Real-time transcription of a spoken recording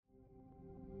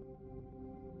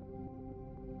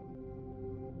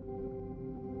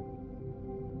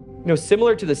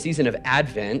Similar to the season of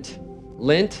Advent,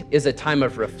 Lent is a time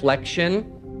of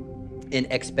reflection and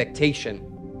expectation.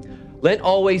 Lent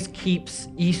always keeps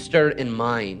Easter in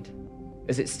mind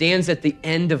as it stands at the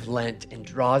end of Lent and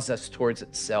draws us towards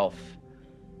itself.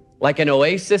 Like an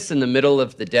oasis in the middle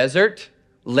of the desert,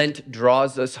 Lent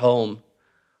draws us home.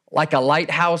 Like a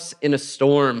lighthouse in a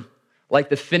storm, like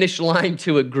the finish line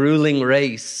to a grueling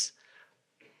race.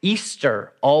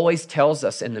 Easter always tells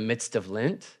us in the midst of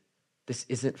Lent, this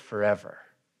isn't forever.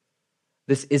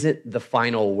 This isn't the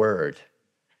final word.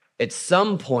 At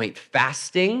some point,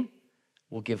 fasting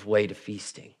will give way to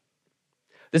feasting.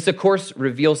 This, of course,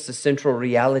 reveals the central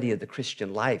reality of the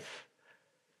Christian life.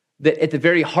 That at the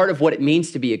very heart of what it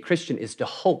means to be a Christian is to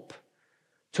hope,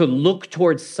 to look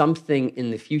towards something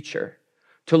in the future,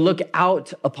 to look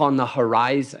out upon the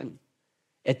horizon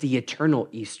at the eternal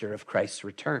Easter of Christ's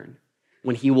return,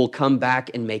 when he will come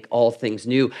back and make all things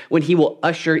new, when he will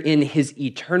usher in his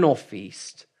eternal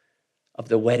feast of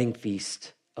the wedding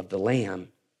feast of the Lamb.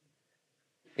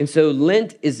 And so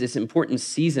Lent is this important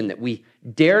season that we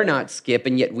dare not skip,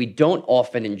 and yet we don't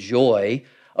often enjoy,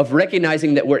 of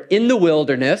recognizing that we're in the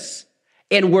wilderness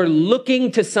and we're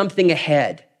looking to something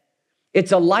ahead.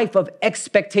 It's a life of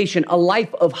expectation, a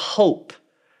life of hope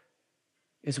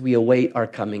as we await our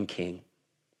coming King.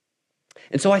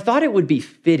 And so I thought it would be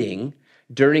fitting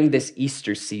during this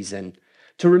Easter season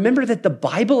to remember that the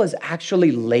Bible is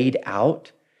actually laid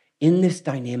out in this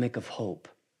dynamic of hope.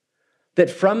 That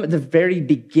from the very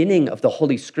beginning of the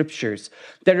Holy Scriptures,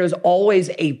 there is always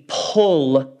a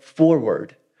pull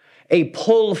forward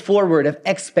of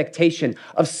expectation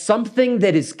of something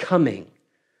that is coming.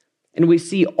 And we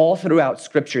see all throughout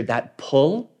Scripture that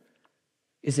pull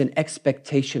is an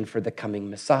expectation for the coming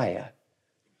Messiah.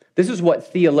 This is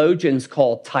what theologians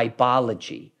call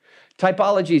typology.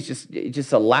 Typology is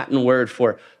just a Latin word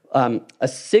for a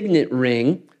signet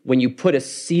ring. When you put a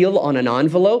seal on an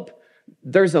envelope,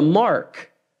 there's a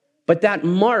mark, but that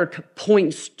mark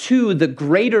points to the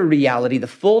greater reality, the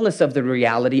fullness of the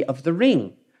reality of the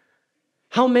ring.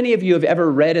 How many of you have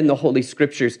ever read in the Holy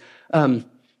Scriptures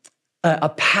a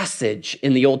passage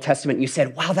in the Old Testament and you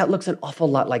said, wow, that looks an awful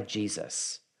lot like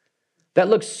Jesus. That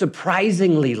looks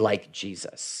surprisingly like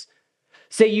Jesus.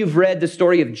 Say you've read the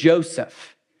story of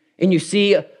Joseph and you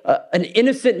see an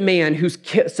innocent man who's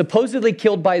supposedly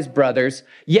killed by his brothers,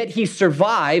 yet he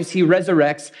survives, he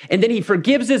resurrects, and then he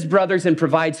forgives his brothers and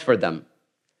provides for them.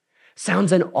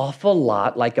 Sounds an awful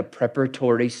lot like a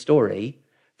preparatory story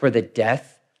for the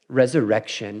death,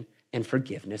 resurrection, and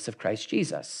forgiveness of Christ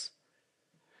Jesus.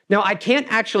 Now, I can't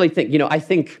actually think, I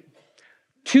think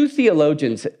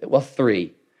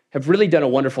three, have really done a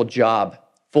wonderful job,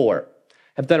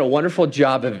 have done a wonderful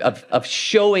job of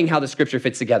showing how the Scripture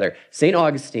fits together. St.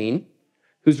 Augustine,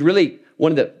 who's really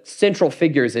one of the central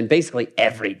figures in basically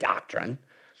every doctrine.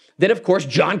 Then, of course,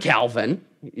 John Calvin.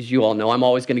 As you all know, I'm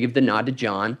always going to give the nod to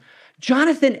John.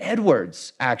 Jonathan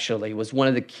Edwards, actually, was one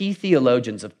of the key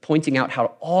theologians of pointing out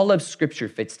how all of Scripture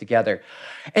fits together.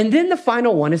 And then the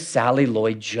final one is Sally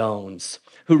Lloyd-Jones,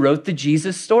 who wrote the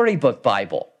Jesus Storybook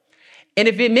Bible. And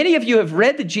if many of you have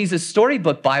read the Jesus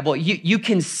Storybook Bible, you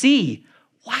can see,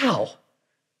 wow,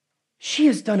 she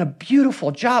has done a beautiful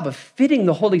job of fitting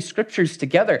the Holy Scriptures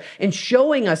together and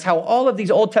showing us how all of these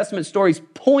Old Testament stories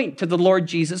point to the Lord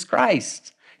Jesus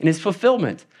Christ and his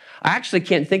fulfillment. I actually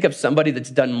can't think of somebody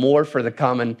that's done more for the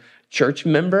common church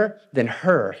member than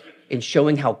her in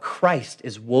showing how Christ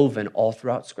is woven all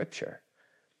throughout Scripture.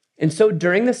 And so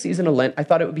during the season of Lent, I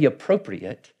thought it would be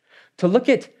appropriate to look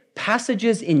at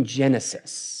passages in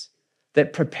Genesis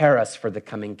that prepare us for the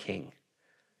coming King.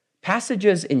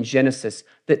 Passages in Genesis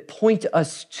that point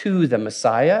us to the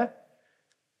Messiah,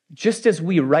 just as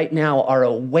we right now are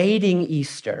awaiting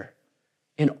Easter,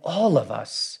 and all of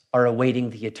us are awaiting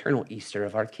the eternal Easter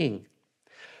of our King.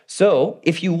 So,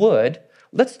 if you would,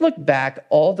 let's look back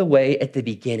all the way at the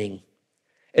beginning,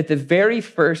 at the very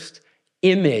first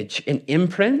image and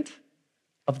imprint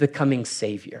of the coming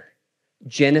Savior.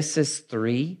 Genesis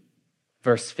 3,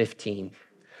 verse 15.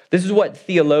 This is what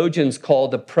theologians call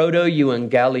the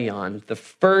proto-evangelion, the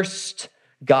first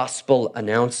gospel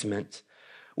announcement,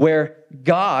 where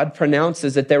God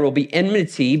pronounces that there will be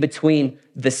enmity between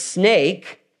the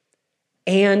snake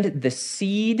and the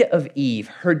seed of Eve,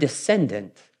 her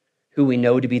descendant, who we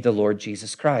know to be the Lord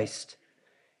Jesus Christ.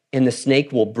 And the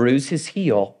snake will bruise his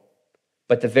heel,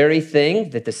 but the very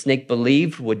thing that the snake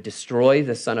believed would destroy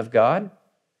the Son of God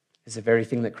is the very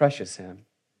thing that crushes him,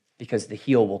 because the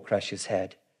heel will crush his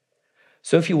head.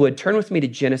 So if you would, turn with me to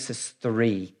Genesis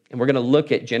 3, and we're going to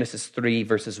look at Genesis 3,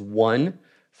 verses 1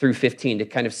 through 15 to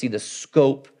kind of see the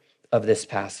scope of this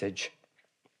passage.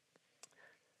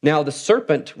 Now the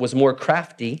serpent was more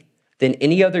crafty than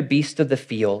any other beast of the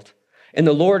field, and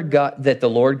the Lord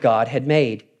God had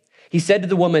made. He said to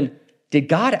the woman, "Did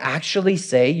God actually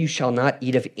say you shall not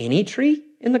eat of any tree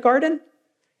in the garden?"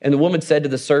 And the woman said to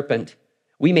the serpent,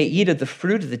 "We may eat of the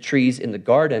fruit of the trees in the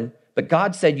garden, but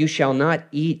God said you shall not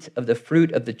eat of the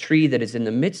fruit of the tree that is in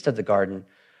the midst of the garden,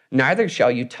 neither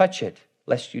shall you touch it,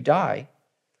 lest you die."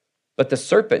 But the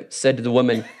serpent said to the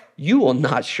woman, "You will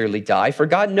not surely die, for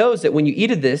God knows that when you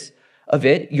eat of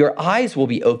it, your eyes will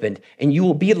be opened, and you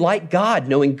will be like God,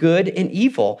 knowing good and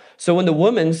evil." So when the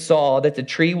woman saw that the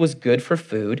tree was good for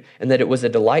food, and that it was a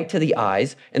delight to the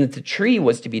eyes, and that the tree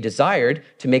was to be desired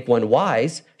to make one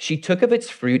wise, she took of its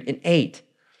fruit and ate.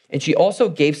 And she also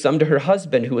gave some to her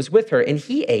husband who was with her, and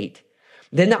he ate.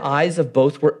 Then the eyes of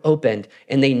both were opened,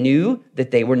 and they knew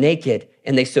that they were naked,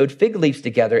 and they sewed fig leaves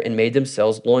together and made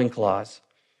themselves loincloths.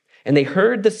 And they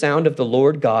heard the sound of the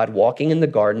Lord God walking in the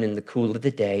garden in the cool of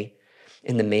the day.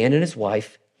 And the man and his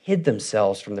wife hid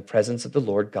themselves from the presence of the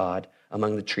Lord God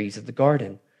among the trees of the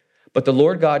garden. But the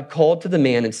Lord God called to the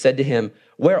man and said to him,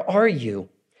 "Where are you?"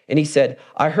 And he said,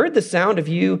 "I heard the sound of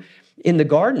you in the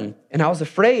garden, and I was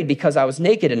afraid because I was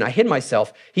naked and I hid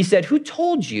myself." He said, "Who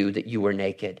told you that you were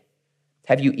naked?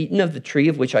 Have you eaten of the tree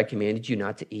of which I commanded you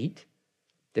not to eat?"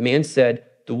 The man said,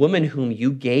 "The woman whom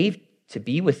you gave to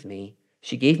be with me,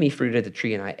 she gave me fruit of the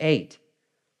tree and I ate."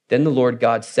 Then the Lord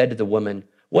God said to the woman,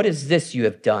 "What is this you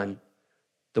have done?"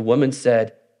 The woman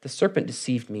said, "The serpent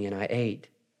deceived me and I ate."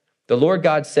 The Lord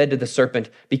God said to the serpent,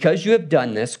 "Because you have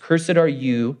done this, cursed are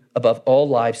you above all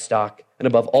livestock and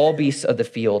above all beasts of the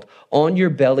field. On your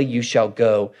belly you shall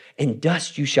go, and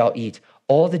dust you shall eat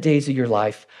all the days of your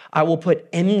life. I will put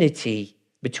enmity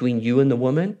between you and the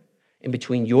woman, and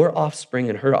between your offspring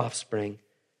and her offspring,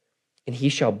 and he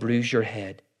shall bruise your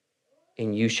head,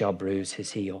 and you shall bruise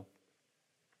his heel."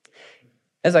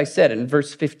 As I said, in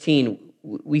verse 15,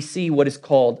 we see what is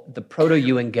called the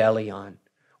proto-evangelion,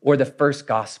 or the first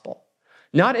gospel.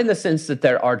 Not in the sense that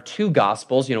there are two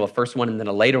gospels, a first one and then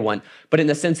a later one, but in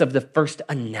the sense of the first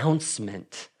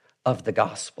announcement of the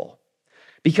gospel.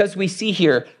 Because we see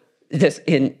here this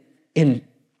in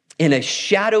a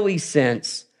shadowy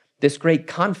sense, this great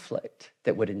conflict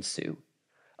that would ensue.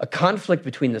 A conflict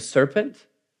between the serpent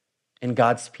and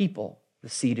God's people, the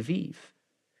seed of Eve.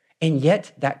 And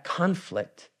yet that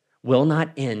conflict will not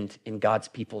end in God's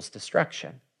people's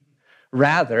destruction.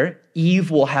 Rather, Eve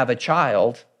will have a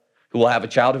child, who will have a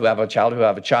child, who have a child, who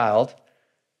have a child.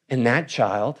 And that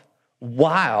child,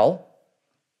 while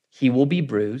he will be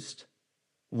bruised,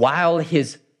 while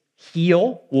his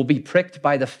heel will be pricked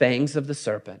by the fangs of the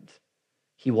serpent,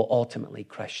 he will ultimately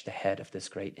crush the head of this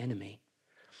great enemy.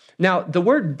 Now, the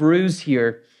word bruise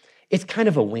here, it's kind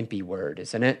of a wimpy word,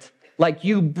 isn't it? Like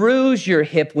you bruise your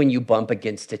hip when you bump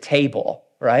against a table,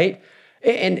 right?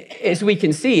 And as we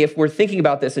can see, if we're thinking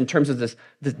about this in terms of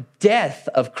the death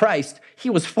of Christ, he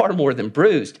was far more than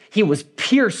bruised. He was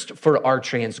pierced for our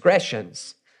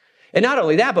transgressions. And not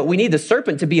only that, but we need the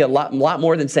serpent to be a lot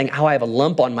more than saying, "Oh, I have a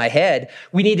lump on my head."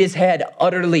 We need his head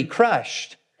utterly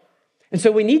crushed. And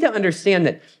so we need to understand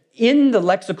that in the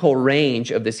lexical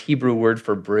range of this Hebrew word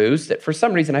for bruise, that for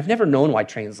some reason, I've never known why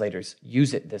translators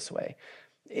use it this way.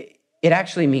 It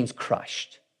actually means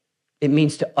crushed. It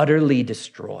means to utterly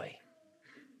destroy.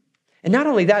 And not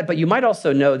only that, but you might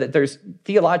also know that there's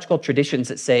theological traditions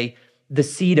that say the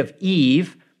seed of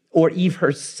Eve or Eve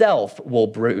herself will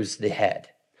bruise the head.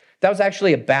 That was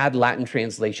actually a bad Latin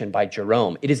translation by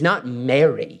Jerome. It is not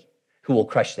Mary who will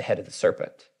crush the head of the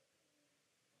serpent.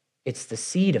 It's the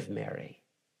seed of Mary,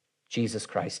 Jesus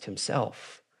Christ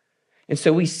himself. And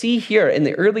so we see here, and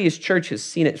the earliest church has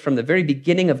seen it from the very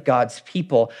beginning of God's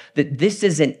people, that this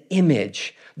is an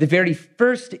image, the very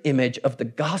first image of the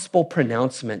gospel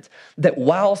pronouncement, that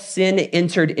while sin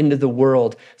entered into the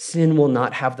world, sin will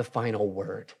not have the final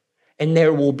word. And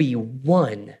there will be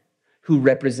one who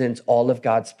represents all of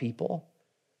God's people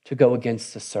to go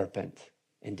against the serpent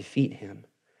and defeat him.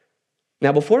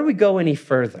 Now, before we go any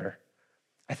further,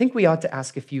 I think we ought to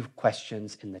ask a few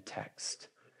questions in the text.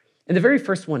 And the very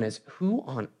first one is, who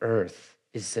on earth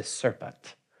is this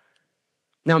serpent?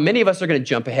 Now, many of us are going to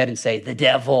jump ahead and say, the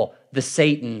devil, the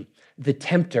Satan, the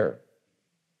tempter.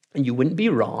 And you wouldn't be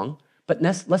wrong, but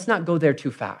let's not go there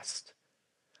too fast.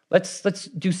 Let's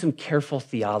do some careful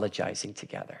theologizing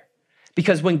together.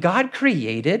 Because when God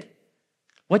created,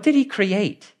 what did he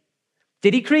create?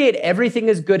 Did he create everything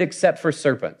as good except for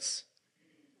serpents?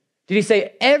 Did he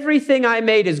say, everything I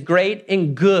made is great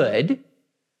and good,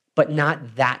 but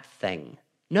not that thing?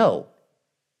 No.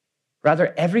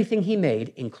 Rather, everything he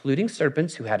made, including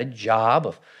serpents who had a job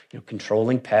of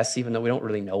controlling pests, even though we don't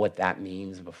really know what that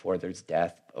means before there's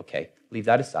death. Okay, leave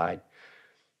that aside.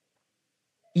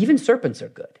 Even serpents are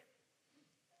good.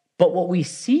 But what we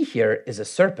see here is a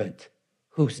serpent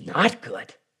who's not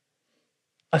good.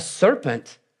 A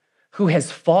serpent who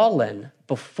has fallen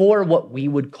before what we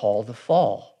would call the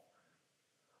fall.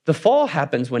 The fall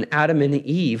happens when Adam and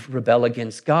Eve rebel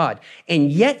against God.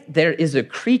 And yet there is a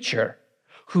creature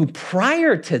who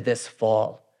prior to this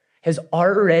fall has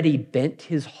already bent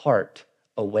his heart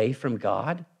away from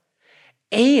God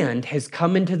and has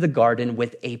come into the garden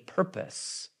with a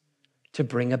purpose to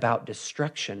bring about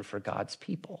destruction for God's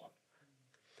people.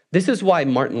 This is why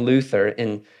Martin Luther,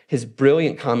 in his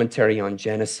brilliant commentary on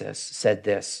Genesis, said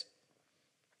this: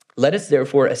 "Let us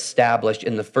therefore establish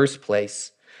in the first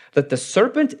place that the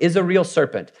serpent is a real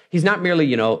serpent." He's not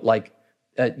merely, the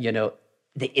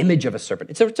image of a serpent.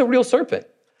 It's a real serpent,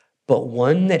 but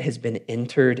one that has been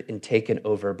entered and taken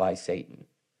over by Satan.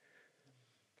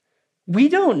 We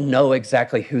don't know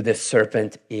exactly who this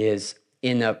serpent is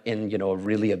in a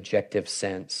really objective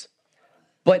sense,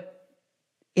 but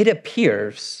it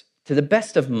appears, to the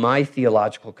best of my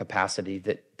theological capacity,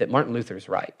 that Martin Luther is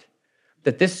right,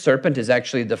 that this serpent is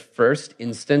actually the first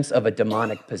instance of a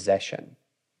demonic possession.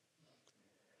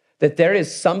 That there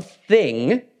is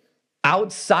something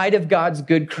outside of God's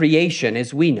good creation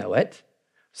as we know it,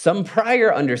 some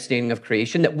prior understanding of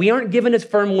creation that we aren't given a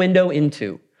firm window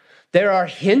into. There are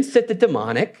hints at the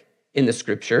demonic in the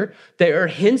scripture. There are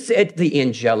hints at the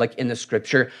angelic in the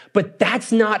scripture, but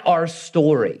that's not our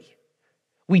story.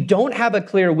 We don't have a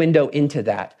clear window into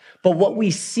that. But what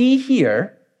we see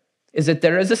here is that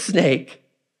there is a snake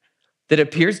that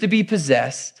appears to be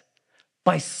possessed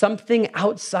by something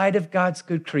outside of God's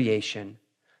good creation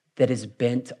that is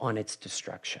bent on its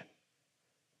destruction.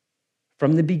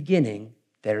 From the beginning,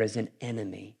 there is an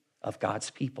enemy of God's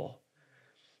people.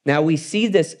 Now we see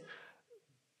this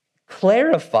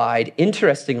clarified,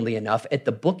 interestingly enough, at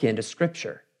the bookend of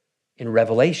Scripture in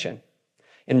Revelation.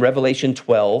 In Revelation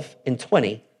 12 and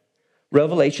 20,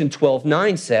 Revelation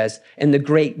 12:9 says, "And the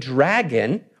great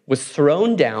dragon was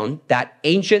thrown down, that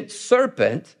ancient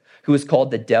serpent who is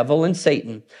called the devil and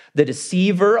Satan, the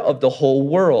deceiver of the whole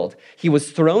world. He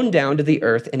was thrown down to the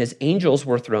earth, and his angels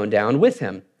were thrown down with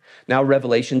him." Now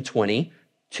Revelation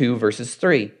 22 verses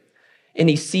 3, "And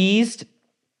he seized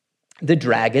the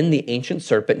dragon, the ancient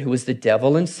serpent, who is the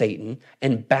devil and Satan,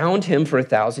 and bound him for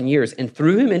 1,000 years, and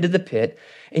threw him into the pit,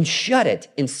 and shut it,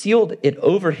 and sealed it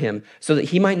over him, so that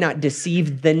he might not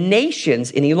deceive the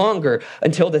nations any longer,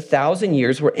 until the 1,000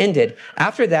 years were ended.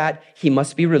 After that, he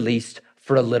must be released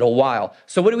for a little while."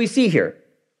 So what do we see here?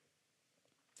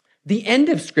 The end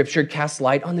of Scripture casts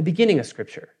light on the beginning of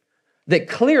Scripture. That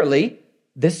clearly,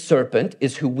 this serpent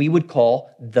is who we would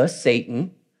call the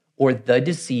Satan, or the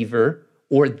deceiver,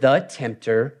 or the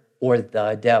tempter, or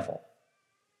the devil.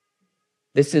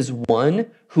 This is one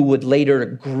who would later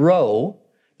grow,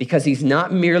 because he's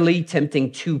not merely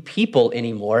tempting two people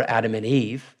anymore, Adam and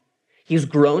Eve. He's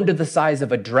grown to the size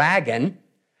of a dragon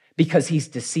because he's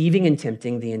deceiving and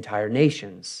tempting the entire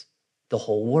nations, the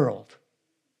whole world.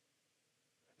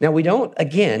 Now, we don't,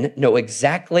 again, know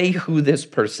exactly who this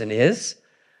person is.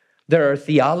 There are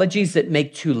theologies that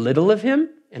make too little of him,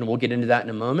 and we'll get into that in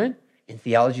a moment, and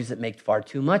theologies that make far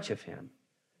too much of him.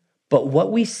 But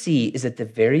what we see is at the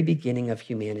very beginning of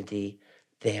humanity,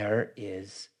 there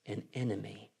is an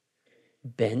enemy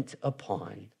bent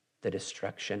upon the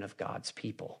destruction of God's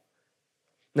people.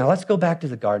 Now let's go back to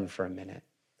the garden for a minute.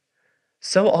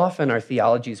 So often our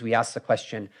theologies, we ask the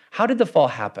question, how did the fall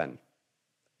happen?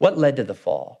 What led to the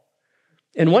fall?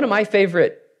 And one of my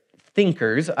favorite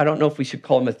thinkers, I don't know if we should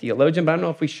call him a theologian, but I don't know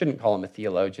if we shouldn't call him a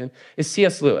theologian, is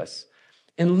C.S. Lewis.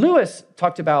 And Lewis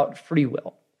talked about free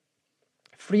will.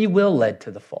 Free will led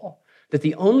to the fall. That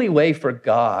the only way for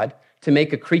God to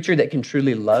make a creature that can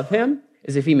truly love him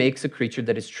is if he makes a creature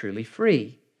that is truly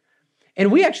free.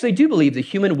 And we actually do believe the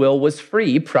human will was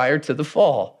free prior to the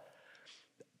fall.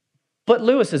 But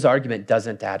Lewis's argument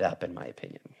doesn't add up, in my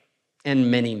opinion,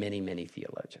 and many, many, many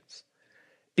theologians.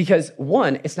 Because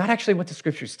one, it's not actually what the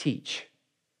scriptures teach.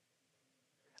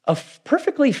 A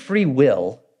perfectly free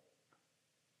will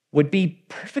would be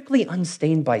perfectly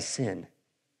unstained by sin,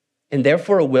 and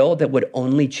therefore a will that would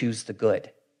only choose the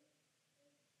good.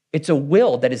 It's a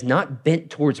will that is not bent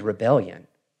towards rebellion,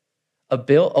 a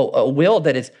will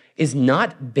that is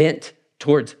not bent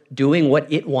towards doing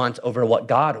what it wants over what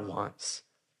God wants.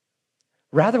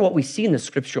 Rather, what we see in the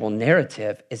scriptural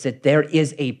narrative is that there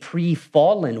is a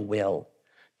pre-fallen will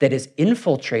that has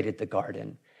infiltrated the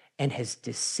garden and has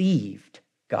deceived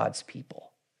God's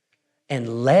people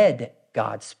and led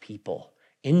God's people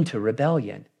into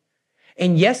rebellion.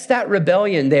 And yes, that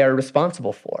rebellion they are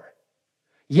responsible for.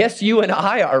 Yes, you and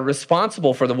I are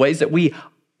responsible for the ways that we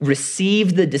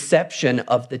receive the deception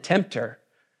of the tempter.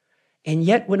 And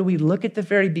yet, when we look at the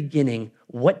very beginning,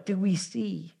 what do we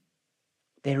see?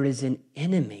 There is an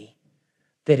enemy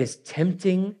that is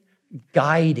tempting,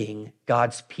 guiding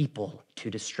God's people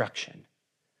to destruction.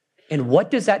 And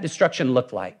what does that destruction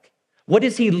look like? What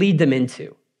does he lead them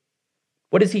into?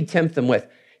 What does he tempt them with?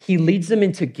 He leads them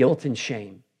into guilt and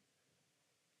shame.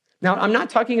 Now, I'm not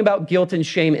talking about guilt and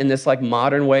shame in this like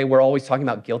modern way. We're always talking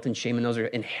about guilt and shame, and those are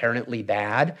inherently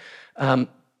bad.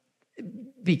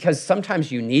 Because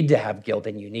sometimes you need to have guilt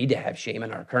and you need to have shame,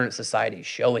 and our current society is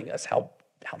showing us how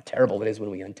terrible it is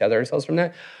when we untether ourselves from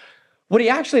that. What he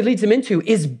actually leads them into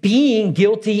is being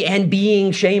guilty and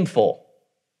being shameful.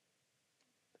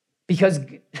 Because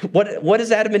what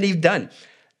has Adam and Eve done?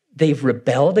 They've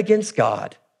rebelled against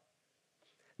God.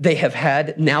 They have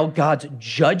had, now God's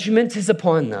judgment is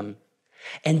upon them.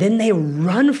 And then they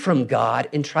run from God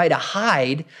and try to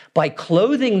hide by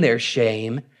clothing their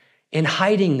shame and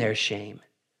hiding their shame.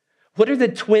 What are the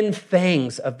twin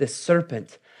fangs of this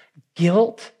serpent?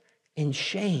 Guilt and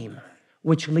shame,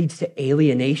 which leads to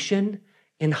alienation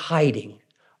and hiding,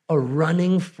 a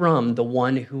running from the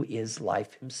one who is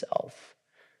life himself.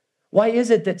 Why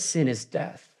is it that sin is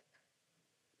death?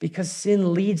 Because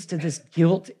sin leads to this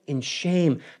guilt and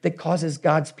shame that causes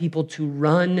God's people to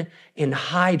run and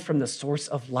hide from the source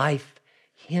of life,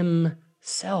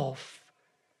 himself.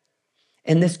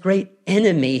 And this great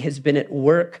enemy has been at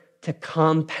work to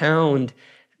compound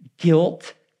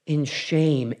guilt and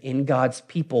shame in God's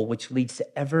people, which leads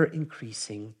to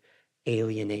ever-increasing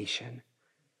alienation.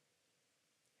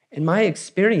 And my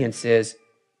experience is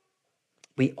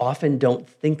we often don't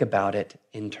think about it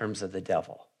in terms of the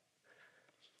devil.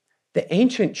 The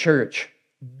ancient church,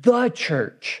 the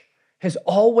church, has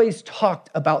always talked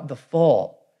about the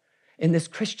fall in this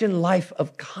Christian life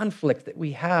of conflict that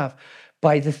we have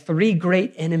by the three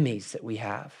great enemies that we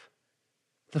have.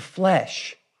 The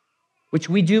flesh, which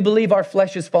we do believe our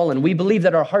flesh is fallen. We believe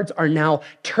that our hearts are now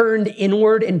turned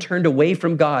inward and turned away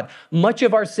from God. Much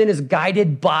of our sin is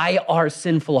guided by our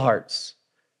sinful hearts.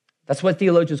 That's what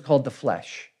theologians call the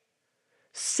flesh.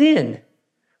 Sin,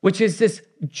 which is this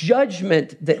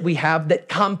judgment that we have that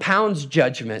compounds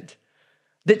judgment,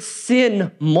 that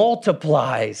sin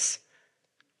multiplies,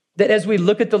 that as we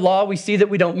look at the law, we see that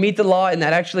we don't meet the law, and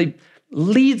that actually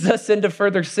leads us into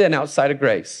further sin outside of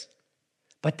grace.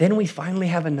 But then we finally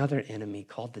have another enemy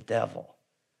called the devil.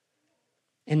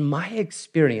 And my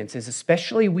experience is,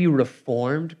 especially we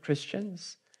Reformed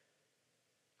Christians,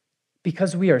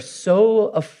 because we are so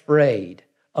afraid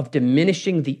of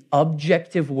diminishing the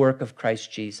objective work of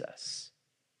Christ Jesus,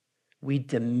 we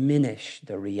diminish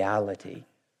the reality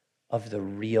of the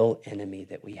real enemy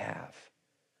that we have.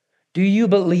 Do you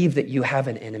believe that you have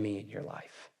an enemy in your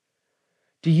life?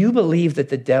 Do you believe that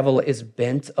the devil is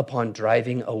bent upon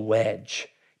driving a wedge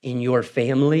in your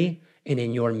family and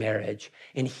in your marriage?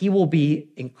 And he will be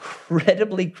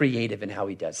incredibly creative in how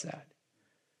he does that.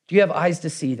 Do you have eyes to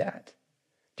see that?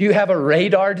 Do you have a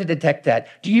radar to detect that?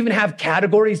 Do you even have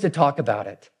categories to talk about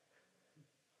it?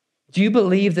 Do you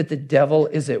believe that the devil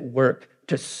is at work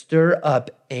to stir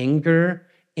up anger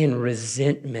and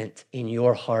resentment in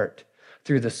your heart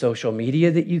through the social media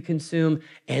that you consume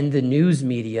and the news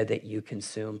media that you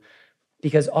consume?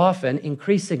 Because often,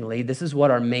 increasingly, this is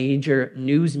what our major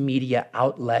news media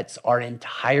outlets are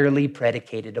entirely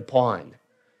predicated upon.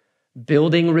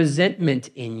 Building resentment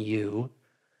in you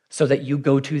so that you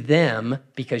go to them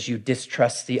because you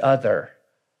distrust the other.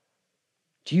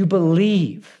 Do you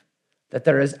believe that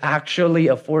there is actually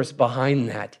a force behind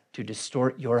that to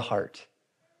distort your heart?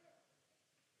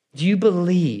 Do you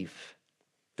believe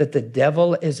that the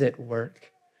devil is at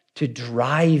work to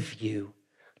drive you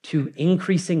to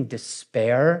increasing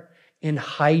despair and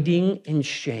hiding in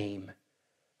shame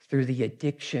through the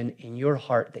addiction in your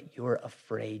heart that you're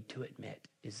afraid to admit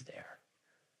is there?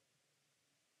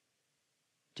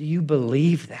 Do you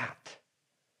believe that?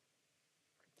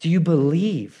 Do you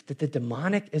believe that the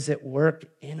demonic is at work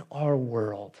in our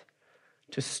world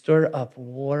to stir up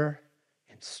war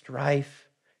and strife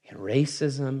and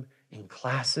racism and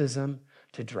classism,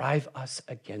 to drive us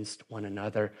against one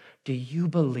another? Do you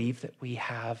believe that we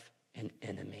have an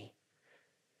enemy?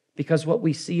 Because what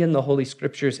we see in the Holy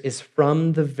Scriptures is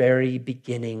from the very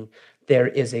beginning, there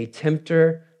is a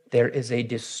tempter, there is a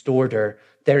distorter,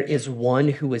 there is one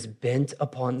who is bent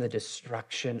upon the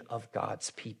destruction of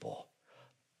God's people.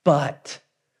 But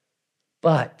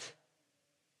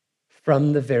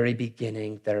from the very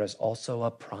beginning, there is also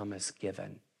a promise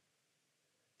given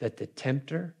that the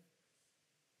tempter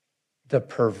the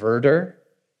perverter,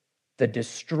 the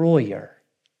destroyer,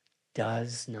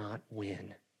 does not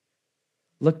win.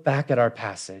 Look back at our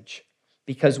passage,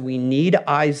 because we need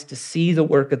eyes to see the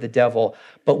work of the devil,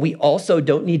 but we also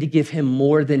don't need to give him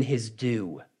more than his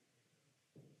due.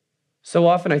 So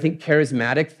often, I think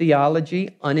charismatic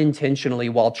theology, unintentionally,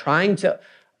 while trying to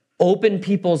open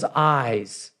people's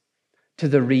eyes to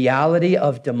the reality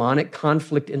of demonic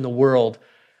conflict in the world,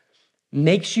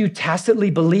 makes you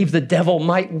tacitly believe the devil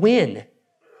might win.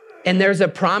 And there's a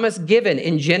promise given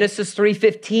in Genesis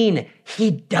 3:15.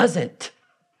 He doesn't.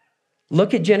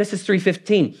 Look at Genesis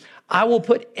 3:15. I will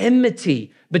put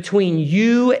enmity between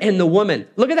you and the woman.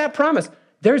 Look at that promise.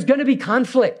 There's going to be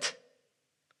conflict.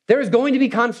 There is going to be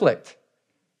conflict.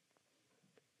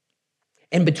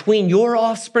 And between your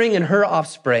offspring and her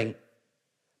offspring,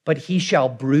 but he shall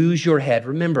bruise your head.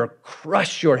 Remember,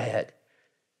 crush your head,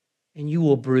 and you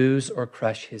will bruise or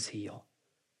crush his heel.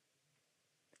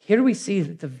 Here we see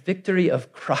the victory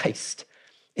of Christ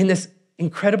in this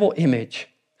incredible image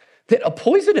that a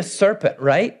poisonous serpent,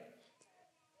 right?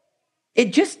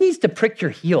 It just needs to prick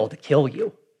your heel to kill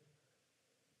you.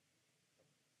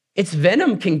 Its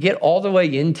venom can get all the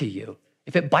way into you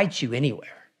if it bites you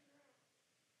anywhere.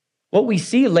 What we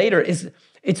see later is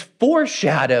it's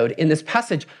foreshadowed in this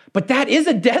passage, but that is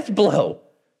a death blow.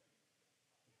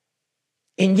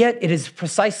 And yet it is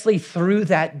precisely through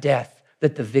that death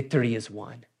that the victory is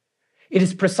won. It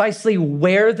is precisely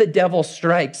where the devil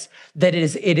strikes that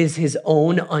it is his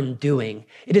own undoing.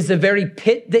 It is the very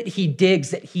pit that he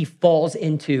digs that he falls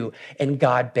into, and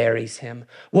God buries him.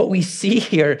 What we see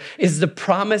here is the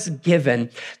promise given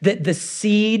that the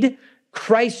seed,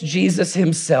 Christ Jesus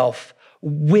himself,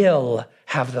 will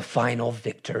have the final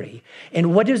victory.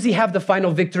 And what does he have the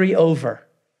final victory over?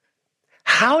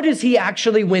 How does he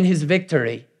actually win his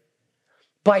victory?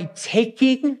 By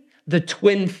taking the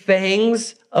twin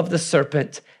fangs of the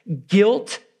serpent,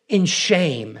 guilt and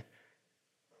shame,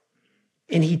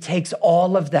 and he takes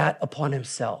all of that upon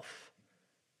himself.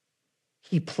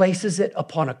 He places it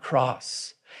upon a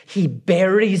cross. He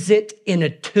buries it in a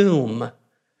tomb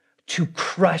to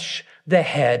crush the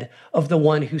head of the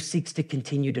one who seeks to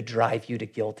continue to drive you to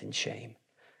guilt and shame.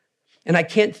 And I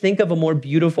can't think of a more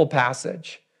beautiful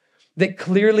passage that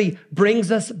clearly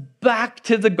brings us back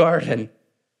to the garden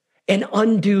and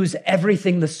undoes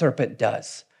everything the serpent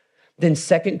does than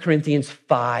 2 Corinthians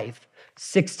 5,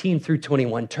 16 through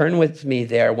 21. Turn with me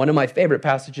there. One of my favorite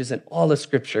passages in all of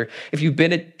Scripture. If you've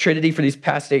been at Trinity for these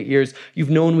past 8 years, you've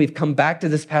known we've come back to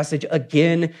this passage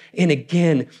again and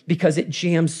again because it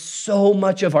jams so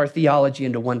much of our theology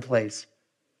into one place.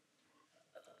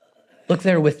 Look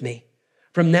there with me.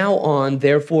 From now on,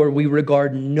 therefore, we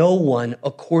regard no one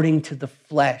according to the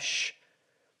flesh.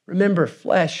 Remember,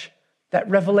 flesh, that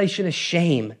revelation is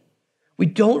shame. We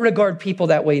don't regard people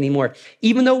that way anymore.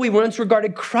 Even though we once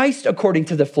regarded Christ according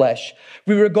to the flesh,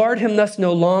 we regard him thus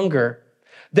no longer.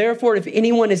 Therefore, if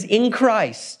anyone is in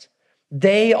Christ,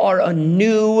 they are a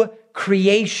new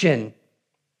creation.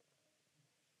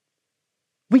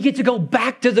 We get to go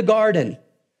back to the garden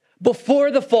before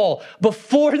the fall,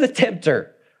 before the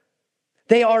tempter.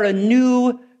 They are a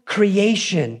new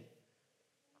creation.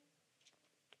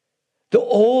 The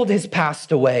old has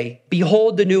passed away.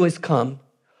 Behold, the new has come.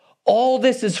 All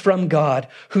this is from God,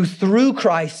 who through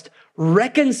Christ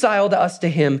reconciled us to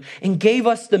him and gave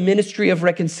us the ministry of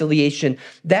reconciliation.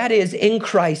 That is, in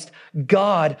Christ,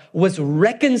 God was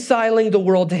reconciling the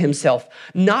world to himself,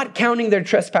 not counting their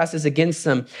trespasses against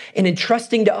them, and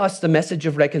entrusting to us the message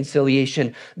of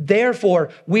reconciliation. Therefore,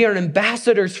 we are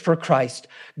ambassadors for Christ,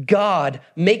 God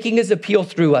making his appeal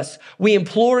through us. We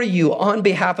implore you on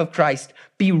behalf of Christ,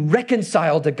 be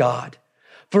reconciled to God.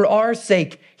 For our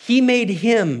sake, he made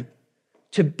him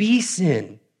to be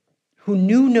sin who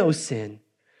knew no sin,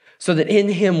 so that in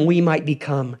him we might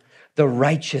become the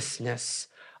righteousness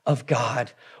of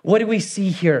God. What do we see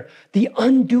here? The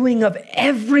undoing of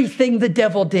everything the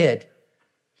devil did.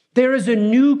 There is a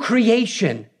new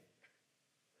creation,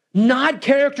 not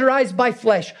characterized by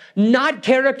flesh, not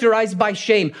characterized by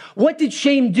shame. What did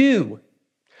shame do?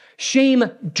 Shame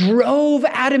drove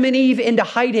Adam and Eve into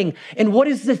hiding. And what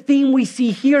is the theme we see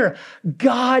here?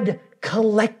 God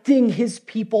collecting his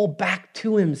people back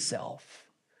to himself,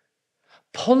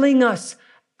 pulling us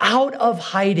out of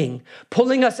hiding,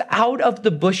 pulling us out of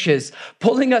the bushes,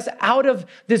 pulling us out of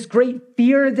this great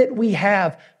fear that we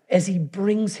have as he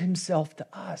brings himself to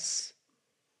us.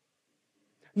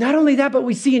 Not only that, but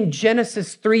we see in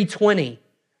Genesis 3:20.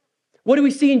 What do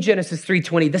we see in Genesis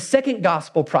 3:20? The second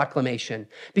gospel proclamation.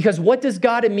 Because what does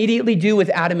God immediately do with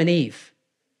Adam and Eve?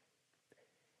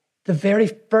 The very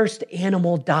first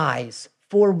animal dies.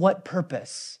 For what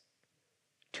purpose?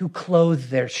 to clothe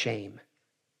their shame.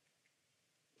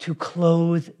 To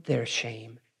clothe their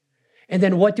shame. And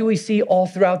then what do we see all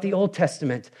throughout the Old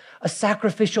Testament? A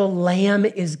sacrificial lamb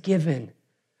is given.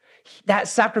 That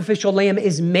sacrificial lamb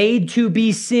is made to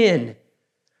be sin,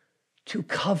 to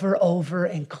cover over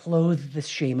and clothe the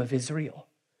shame of Israel.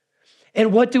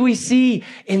 And what do we see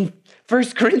in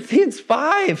 1 Corinthians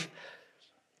 5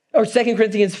 or 2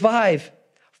 Corinthians 5?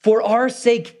 For our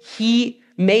sake, he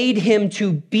made him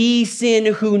to be sin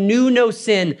who knew no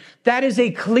sin. That is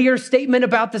a clear statement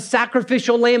about the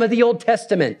sacrificial lamb of the Old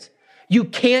Testament. You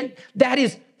can't, that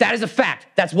is a fact.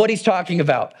 That's what he's talking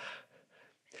about.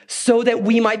 So that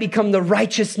we might become the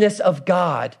righteousness of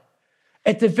God.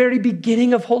 At the very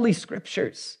beginning of Holy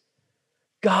Scriptures,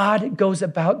 God goes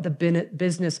about the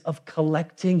business of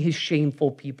collecting his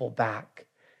shameful people back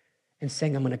and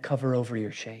saying, I'm going to cover over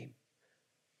your shame.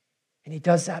 And he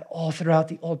does that all throughout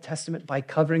the Old Testament by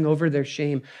covering over their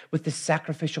shame with the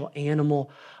sacrificial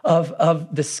animal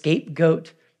of the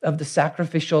scapegoat, of the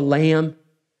sacrificial lamb.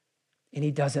 And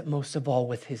he does it most of all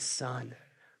with his son,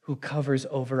 who covers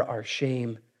over our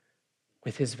shame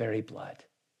with his very blood.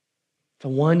 The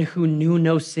one who knew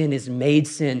no sin is made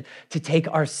sin to take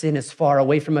our sin as far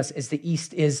away from us as the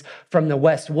east is from the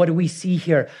west. What do we see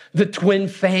here? The twin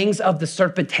fangs of the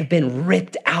serpent have been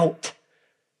ripped out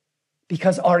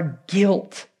because our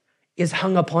guilt is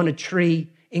hung upon a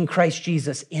tree in Christ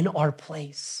Jesus in our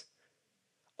place.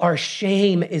 Our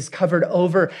shame is covered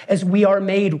over as we are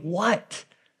made what?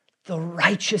 The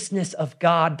righteousness of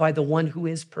God by the one who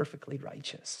is perfectly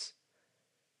righteous.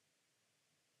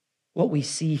 What we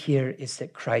see here is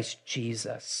that Christ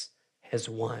Jesus has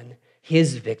won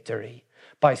his victory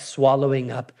by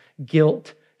swallowing up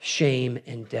guilt, shame,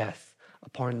 and death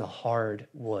upon the hard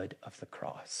wood of the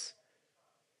cross.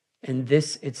 And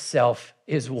this itself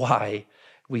is why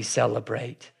we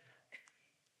celebrate.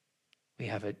 We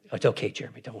have it. It's okay,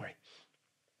 Jeremy, don't worry.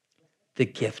 The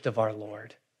gift of our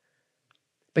Lord.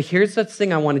 But here's the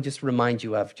thing I want to just remind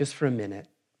you of just for a minute.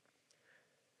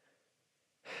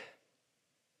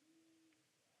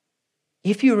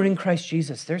 If you are in Christ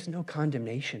Jesus, there's no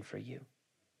condemnation for you.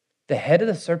 The head of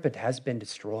the serpent has been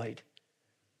destroyed.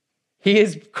 He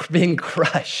has been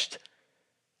crushed.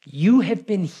 You have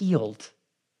been healed.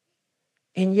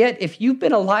 And yet, if you've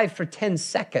been alive for 10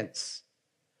 seconds,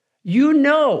 you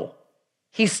know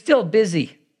he's still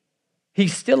busy.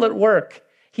 He's still at work.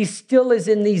 He still is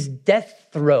in these death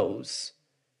throes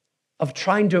of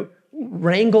trying to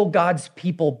wrangle God's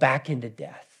people back into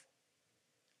death.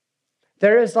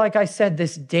 There is, like I said,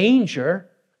 this danger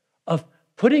of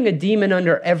putting a demon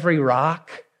under every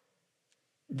rock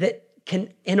that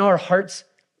can, in our hearts,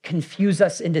 confuse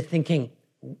us into thinking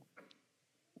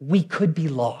we could be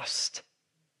lost.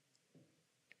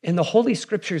 And the Holy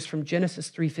Scriptures from Genesis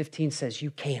 3:15 says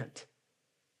you can't.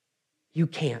 You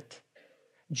can't.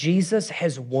 Jesus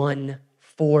has won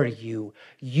for you.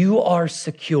 You are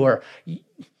secure.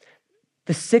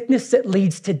 The sickness that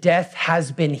leads to death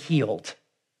has been healed.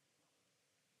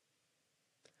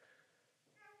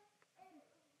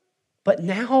 But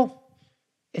now,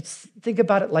 think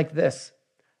about it like this.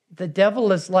 The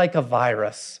devil is like a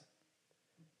virus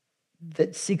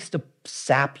that seeks to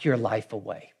sap your life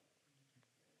away.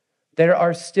 There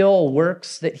are still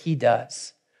works that he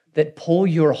does that pull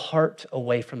your heart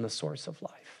away from the source of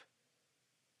life,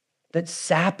 that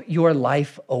sap your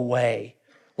life away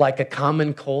like a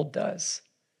common cold does.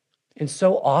 And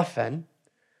so often,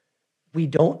 we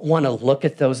don't want to look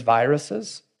at those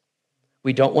viruses.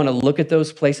 We don't want to look at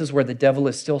those places where the devil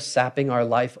is still sapping our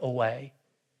life away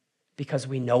because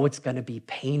we know it's going to be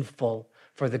painful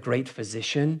for the great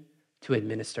physician to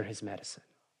administer his medicine.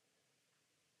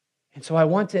 And so I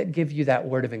want to give you that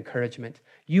word of encouragement.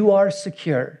 You are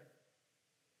secure,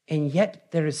 and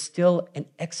yet there is still an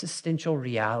existential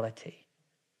reality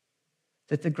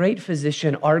that the great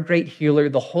physician, our great healer,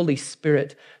 the Holy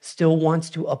Spirit, still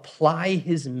wants to apply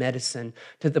his medicine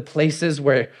to the places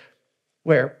where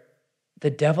the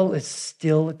devil is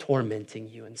still tormenting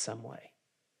you in some way,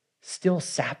 still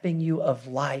sapping you of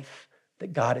life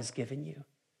that God has given you,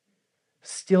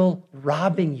 still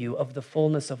robbing you of the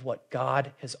fullness of what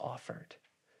God has offered.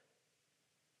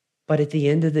 But at the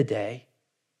end of the day,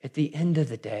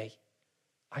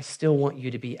 I still want you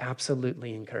to be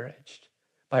absolutely encouraged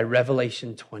by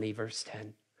Revelation 20, verse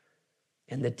 10.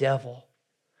 And the devil,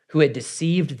 who had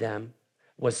deceived them,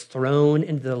 was thrown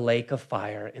into the lake of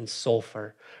fire and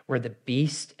sulfur, where the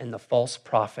beast and the false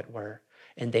prophet were,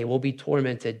 and they will be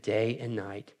tormented day and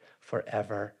night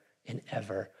forever and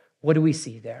ever. What do we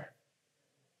see there?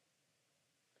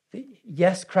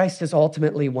 Yes, Christ has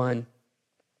ultimately won.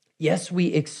 Yes, we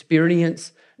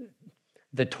experience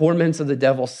the torments of the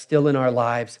devil still in our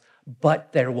lives,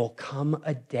 but there will come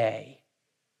a day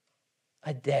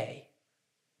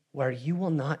where you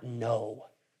will not know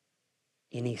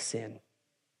any sin.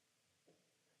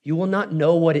 You will not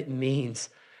know what it means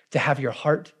to have your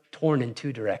heart torn in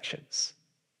two directions.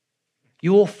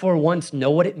 You will for once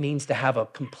know what it means to have a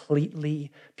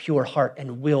completely pure heart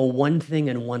and will one thing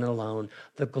and one alone,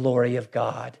 the glory of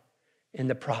God and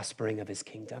the prospering of his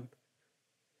kingdom.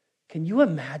 Can you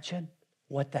imagine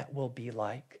what that will be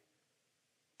like?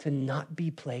 To not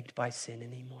be plagued by sin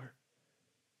anymore.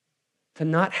 To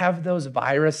not have those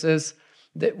viruses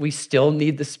that we still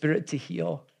need the Spirit to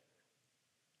heal.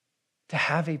 To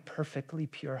have a perfectly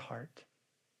pure heart.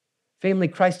 Family,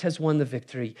 Christ has won the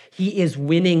victory. He is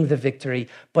winning the victory,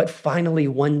 but finally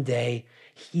one day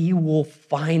he will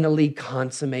finally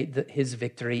consummate his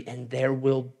victory, and there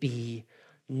will be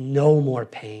no more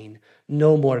pain,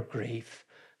 no more grief,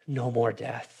 no more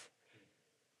death.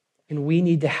 And we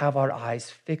need to have our eyes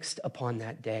fixed upon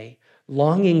that day,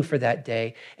 longing for that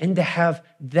day, and to have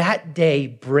that day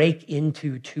break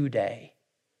into today,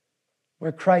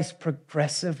 where Christ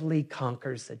progressively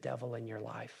conquers the devil in your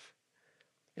life.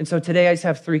 And so today I just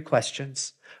have 3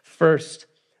 questions. First,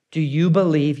 do you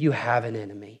believe you have an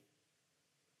enemy?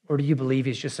 Or do you believe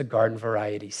he's just a garden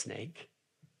variety snake?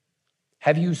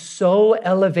 Have you so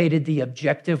elevated the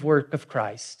objective work of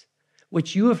Christ,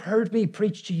 which you have heard me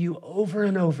preach to you over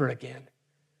and over again,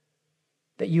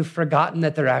 that you've forgotten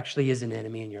that there actually is an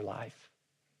enemy in your life?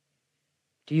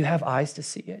 Do you have eyes to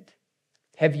see it?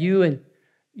 Have you and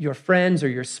your friends or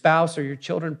your spouse or your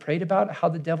children prayed about how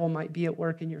the devil might be at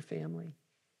work in your family,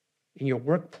 in your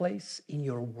workplace, in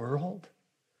your world?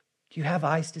 Do you have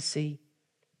eyes to see?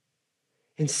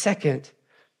 And second,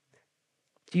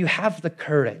 do you have the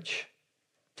courage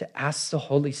to ask the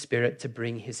Holy Spirit to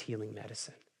bring his healing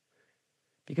medicine?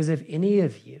 Because if any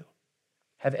of you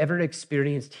have ever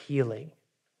experienced healing,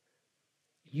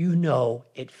 you know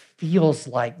it feels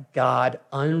like God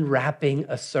unwrapping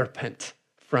a serpent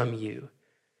from you,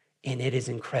 and it is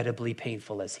incredibly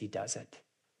painful as he does it.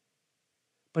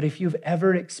 But if you've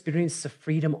ever experienced the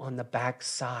freedom on the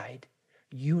backside,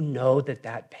 you know that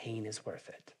that pain is worth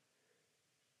it.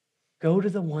 Go to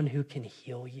the one who can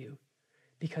heal you,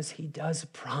 because he does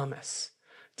promise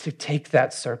to take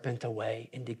that serpent away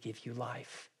and to give you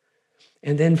life.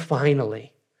 And then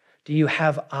finally, do you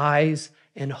have eyes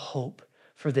and hope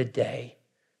for the day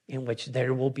in which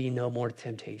there will be no more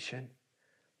temptation?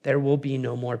 There will be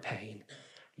no more pain.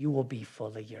 You will be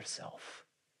fully yourself.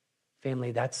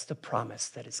 Family, that's the promise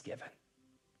that is given.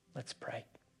 Let's pray.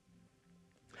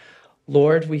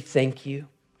 Lord, we thank you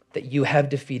that you have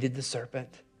defeated the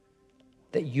serpent,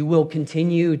 that you will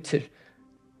continue to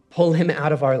pull him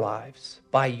out of our lives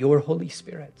by your Holy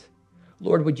Spirit.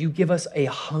 Lord, would you give us a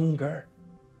hunger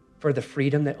for the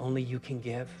freedom that only you can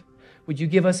give? Would you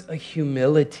give us a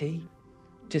humility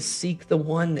to seek the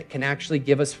one that can actually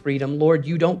give us freedom? Lord,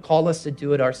 you don't call us to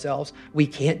do it ourselves. We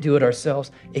can't do it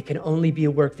ourselves. It can only be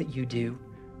a work that you do.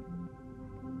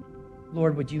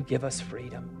 Lord, would you give us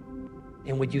freedom?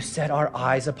 And would you set our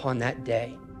eyes upon that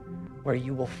day where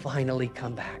you will finally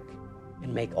come back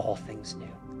and make all things new?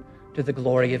 To the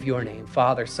glory of your name,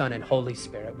 Father, Son, and Holy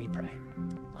Spirit, we pray.